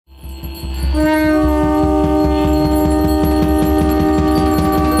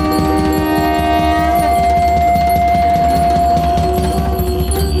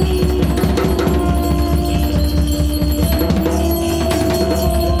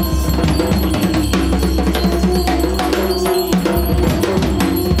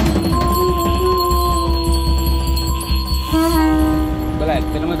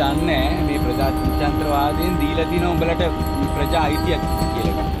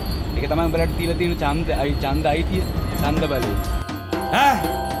තමයි උඹලට දීලා තියෙන ඡන්ද අයිතිය ඡන්ද බලය.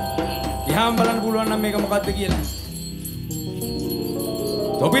 ගියාම බලන්න පුළුවන් නම් මේක මොකද්ද කියලා.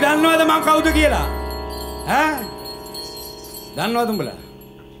 තොපි දන්නවද මං කවුද කියලා? දන්නවද උඹලා?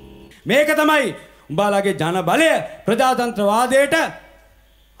 මේක තමයි උඹලාගේ ජන බලය ප්‍රජාතන්ත්‍රවාදයට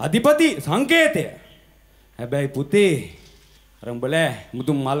අධිපති සංකේතය. හැබැයි පුතේ අර උඹලා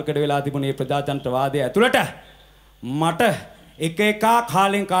මුතුන් මල්කඩ වෙලා තිබුණ මේ ප්‍රජාතන්ත්‍රවාදය ඇතුළට මට එක එක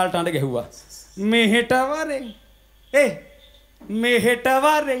කාලෙන් කාලට අඬ ගැහුවා. මෙහෙට වරෙන් මෙහෙට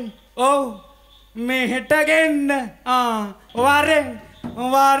වරෙන් ඔව් මෙහෙට ගෙන්න වරෙන්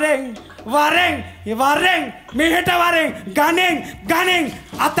වරෙන් වරෙන් වරෙන් මෙහෙට වරෙන් ගණෙන් ගණෙන්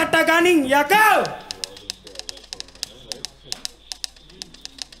අතට ගණින් යකෝ.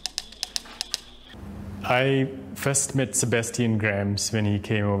 I first met Sebastian Gramss when he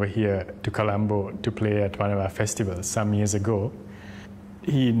came over here to Colombo to play at one of our festivals some years ago.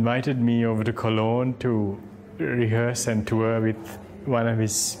 He invited me over to Cologne to rehearse and tour with one of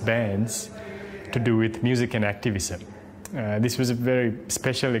his bands to do with music and activism. This was a very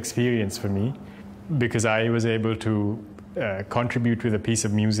special experience for me because I was able to contribute with a piece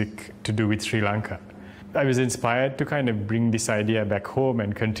of music to do with Sri Lanka. I was inspired to kind of bring this idea back home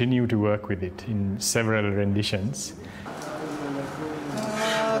and continue to work with it in several renditions.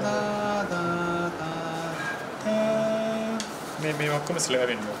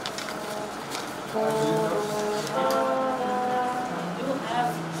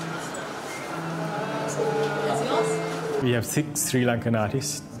 We have 6 Sri Lankan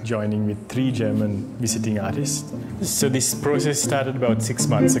artists joining with 3 German visiting artists. So this process started about 6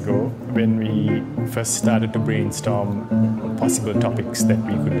 months ago when we first started to brainstorm possible topics that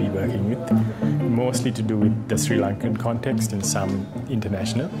we could be working with, mostly to do with the Sri Lankan context and some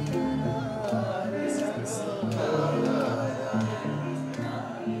international.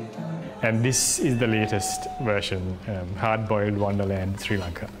 And this is the latest version, Hard-Boiled Wonderland, Sri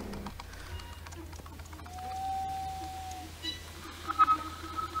Lanka.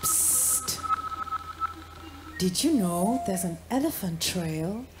 Did you know there's an elephant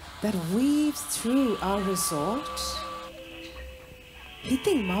trail that weaves through our resort?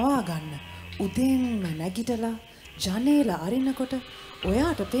 Hitin mawa ganna udenma nagitala janela arinakota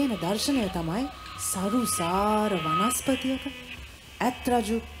oyata pena darshanaya thamai saru sara vanaspatiyaka at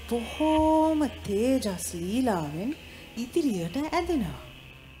raju pohoma tejas leelawen idiriyata adena.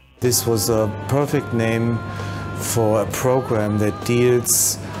 This was a perfect name for a program that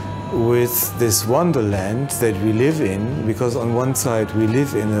deals with this wonderland that we live in, because on one side we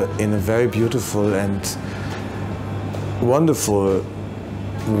live in a very beautiful and wonderful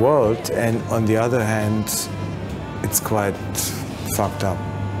world, and on the other hand it's quite fucked up,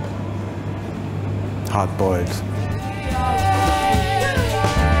 hard-boiled.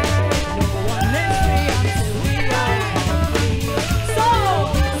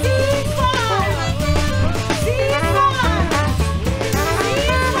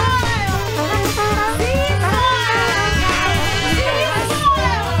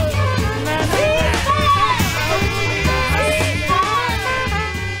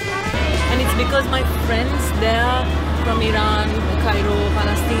 Because my friends there from Iran, Cairo,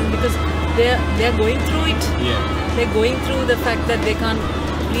 Palestine, because they're going through it. Yeah. They're going through the fact that they can't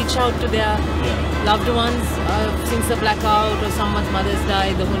reach out to their loved ones since a blackout or someone's mother's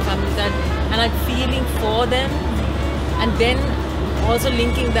died, the whole family's died, and I'm feeling for them. And then also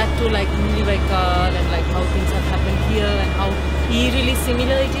linking that to like Musicmatters and like how things have happened here and how eerily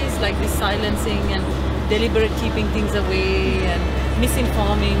similar it is, like this silencing and deliberate keeping things away and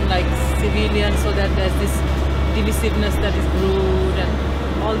misinforming like civilians so that there's this divisiveness that is brewed and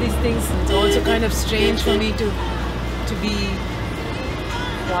all these things. It's also kind of strange for me to be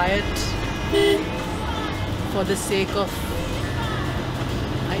quiet for the sake of,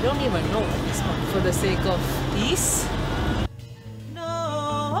 I don't even know at this point, for the sake of peace. No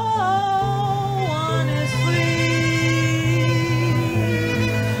one is free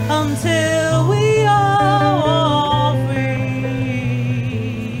until we are free.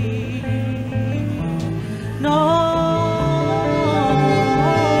 No.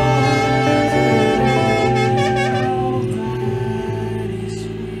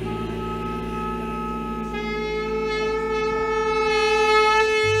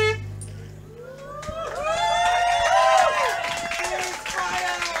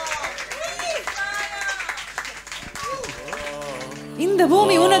 இந்த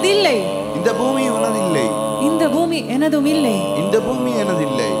பூமி உனதில்லை, இந்த பூமி உனதில்லை, இந்த பூமி எனதுமில்லை, இந்த பூமி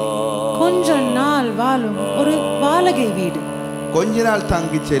எனதில்லை. கொஞ்ச நாள் வாழும் ஒரு வாடகை வீடு, கொஞ்ச நாள்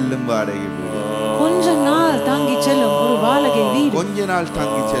தங்கி செல்லும் வாடகை வீடு, கொஞ்சம் நாள் தாங்கி செல்லும் ஒரு வாடகை வீடு. கொஞ்ச நாள்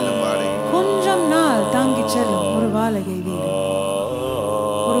தாங்கி செல்லும் வாடகை. கொஞ்சம் நாள் தாங்கி செல்லும் ஒரு வாடகை வீடு.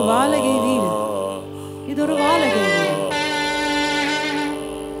 ஒரு வாடகை வீடு. இது ஒரு வாடகை வீடு.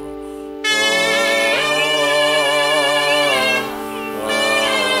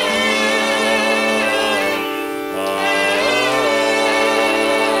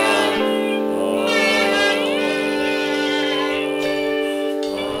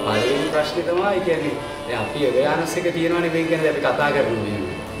 ප්‍රශ්නේ තමයි කියන්නේ දැන් අපි අවයනස් එක තියෙනවනේ මේ කියන්නේ අපි කතා කරනවා එහෙම.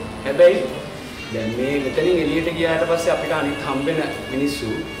 හැබැයි දැන් මේ මෙතනින් එළියට ගියාට පස්සේ අපිට අනිත් හම්බෙන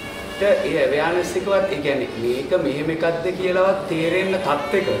මිනිස්සුට ඒ අවයනස් එකවත් ඒ කියන්නේ මේක මෙහෙම එකක්ද කියලාවත් තේරෙන්න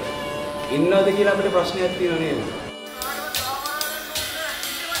තත්ත්වයක ඉන්නවද කියලා අපිට ප්‍රශ්නයක් තියෙනව නේද?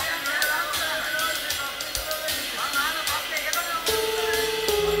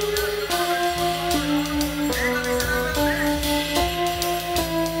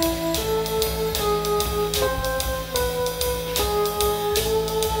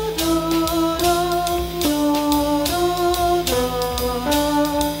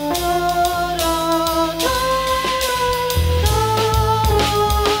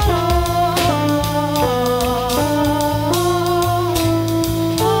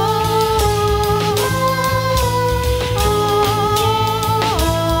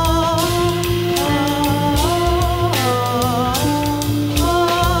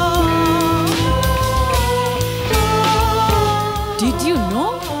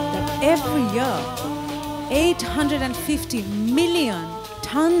 Every year, 850 million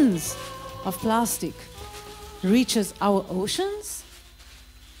tons of plastic reaches our oceans?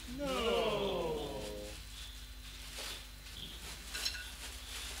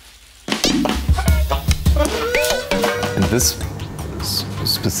 And this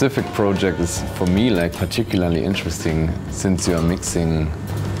specific project is for me like particularly interesting since you are mixing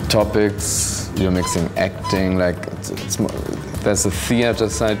topics, you're mixing acting, like it's more, there's a theater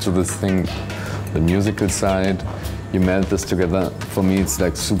side to this thing, the musical side. You meld this together. For me, it's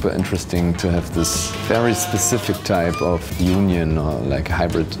like super interesting to have this very specific type of union or like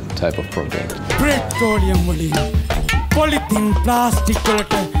hybrid type of project. Petroleum wali, polythene, plastic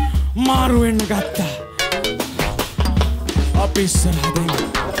wala maru enna gatta. Api sarade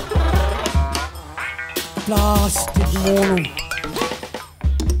plastic mono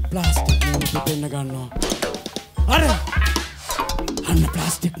pipenna gannawa. Ara anna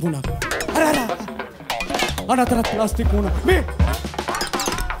plastic mono. Ara අනතරත් plastic වුණා මේ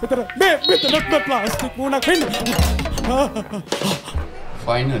මෙතන plastic වුණා කන්න.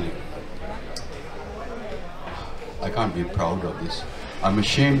 Finally, I can't be proud of this. I'm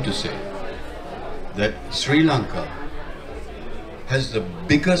ashamed to say that Sri Lanka has the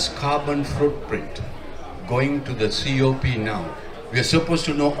biggest carbon footprint going to the COP now. We are supposed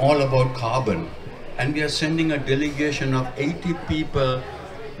to know all about carbon, and we are sending a delegation of 80 people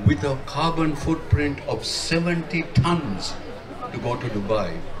with a carbon footprint of 70 tons to go to Dubai.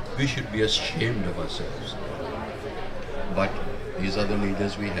 We should be ashamed of ourselves. But these are the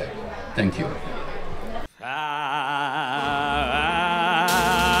leaders we have. Thank you.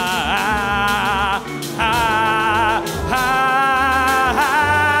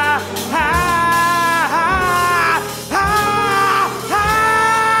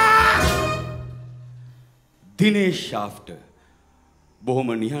 Dinesh after බොහොම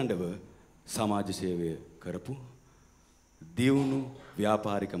නිහඬව සමාජ සේවය කරපු දියුණු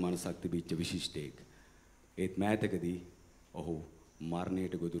ව්‍යාපාරික මනසක් තිබිච්ච විශිෂ්ටයෙක්. ඒත් මෑතකදී ඔහු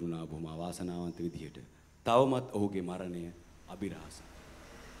මරණයට ගොදුරු වුණා බොහොම අවාසනාවන්ත විදිහට. තවමත් ඔහුගේ මරණය අභිරහසයි.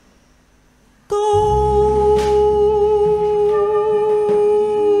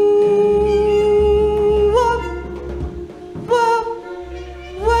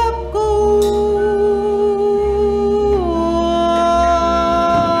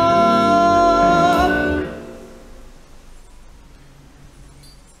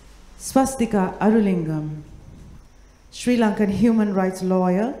 Swastika Arulingam, Sri Lankan human rights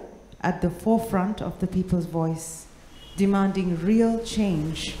lawyer at the forefront of the people's voice, demanding real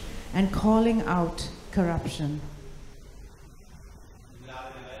change and calling out corruption.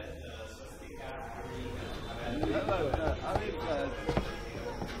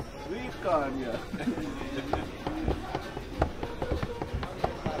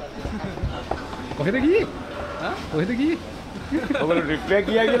 ඔබට රිප්ලයි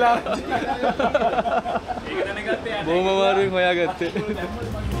කියා කියලා. ඒක දැන ගත්තේ යා. බොහොම අමාරුවෙන් හොයාගත්තේ.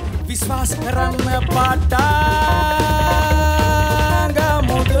 විශ්වාස කරන්න පාටං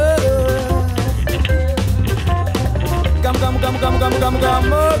ගමුද. ගම්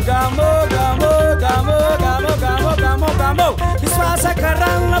විශ්වාස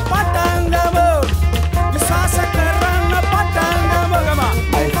කරන්න පාටං ගමු.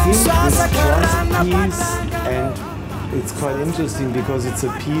 this trust piece, and it's quite interesting because it's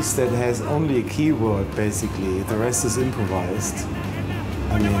a piece that has only a keyword basically. The rest is improvised.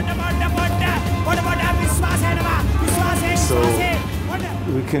 I mean, so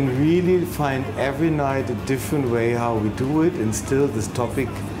we can really find every night a different way how we do it, and still this topic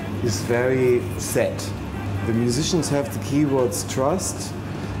is very set. The musicians have the keywords trust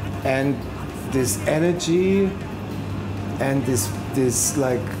and this energy and this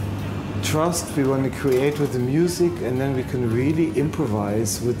like trust we want to create with the music, and then we can really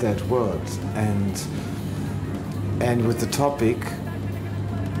improvise with that word and with the topic.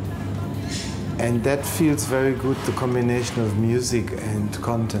 And that feels very good, the combination of music and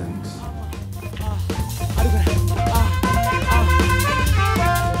content.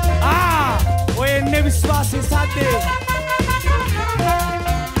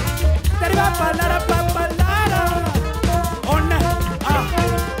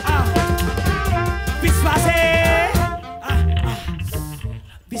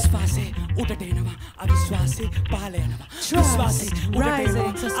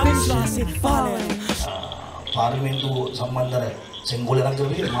 පාර්ලිමේන්තු සම්බන්ධව සිංගුල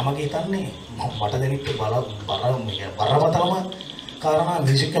රංගවලදී මම හිතන්නේ මට දැනෙච්ච බරපතලම කාරණා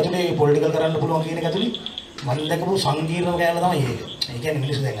music ඇතුලේ political කරන්න පුළුවන් කියන එක ඇතුලේ මම දැකපු සංකීර්ණ කෑල්ල තමයි ඒක. ඒ කියන්නේ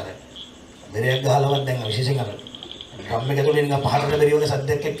මිනිස්සු දැන් අර බෙරයක් ගහලවත් දැන් විශේෂයෙන් අර ඩ්‍රම් එක ඇතුලේ නිකන් පහරට බැරි වගේ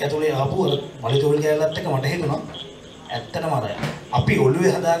සද්දයක් එක්ක ඇතුලේ ආපු අර මලිතෝල් කෑල්ලත් එක්ක මට හිතුණා ඇත්තටම අර අපි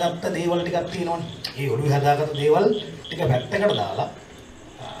ඔළුවේ හදාගත්ත දේවල් ටිකක් තියෙනවනේ. ඒ ඔළුවේ හදාගත්ත දේවල් ටික පැත්තකට දාලා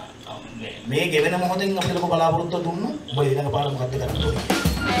මේ ගෙවෙන මොහොතෙන් අපිට ලොකු බලාපොරොත්තු දුන්නා. ඔබ ඊළඟ පාර මොකද්ද කරන්න ඕනේ?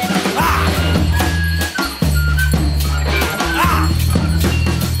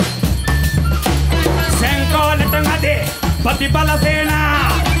 සෙන්කෝලට නැදේ ප්‍රතිබල සේනා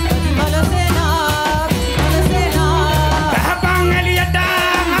බහපන් එළියට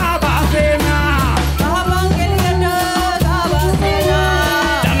ආවා සේනා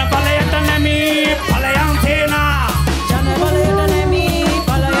ජනබලයට නැමි ඵලයන් සේනා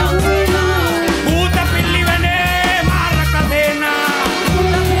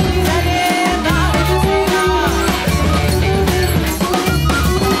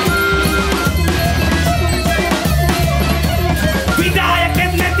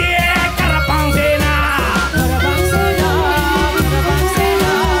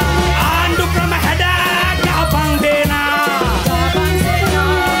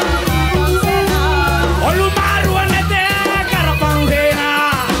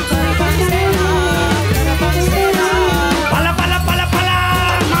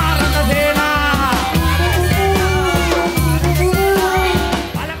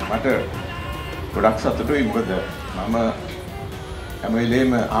ගොඩක් සතුටුයි මොකද මම හැම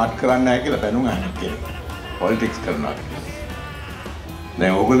වෙලේම ආර්ට් කරන්න නැහැ කියලා බැනුම් අහන්න කියලා. පොලිටික්ස් කරනවා කියලා.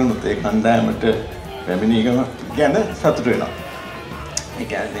 දැන් ඕගොල්ලෝත් ඒ කණ්ඩායමට පැමිණීම ගැන සතුටු වෙනවා. ඒ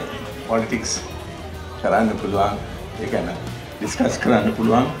කියන්නේ පොලිටික්ස් කරන්න පුළුවන්, ඒ කියන්නේ ඩිස්කස් කරන්න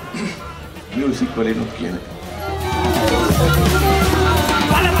පුළුවන් මියුසික් වලිනුත් කියන්නේ.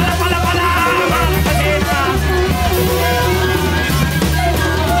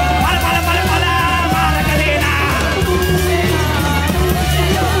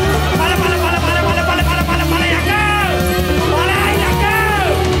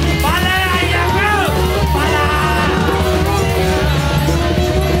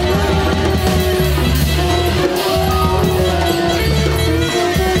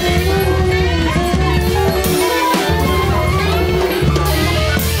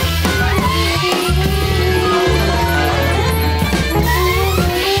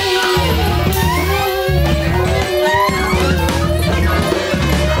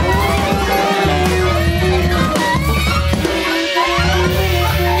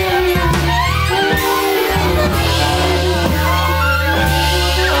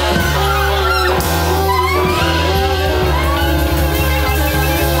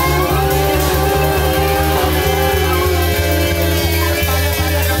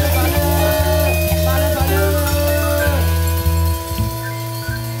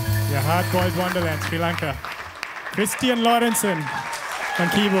 Called Wonderland, Sri Lanka. Lorenzen on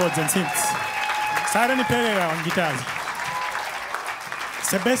keyboards and synths. Sarani Perera on guitars.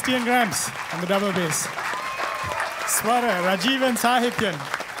 Sebastian Gramss on the double bass. Swara, Rajeevan Saahithyan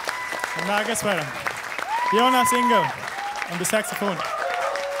on nadhaswaram. Jonas Engel on the saxophone.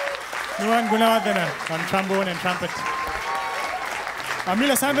 Nuwan Gunawardhana on trombone and trumpet.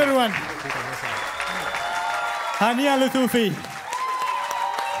 Amila Sandaruwan. Hania Luthufi.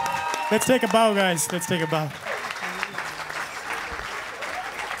 Let's take a bow, guys. Let's take a bow.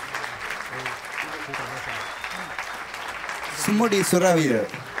 Sumudi Suraweera.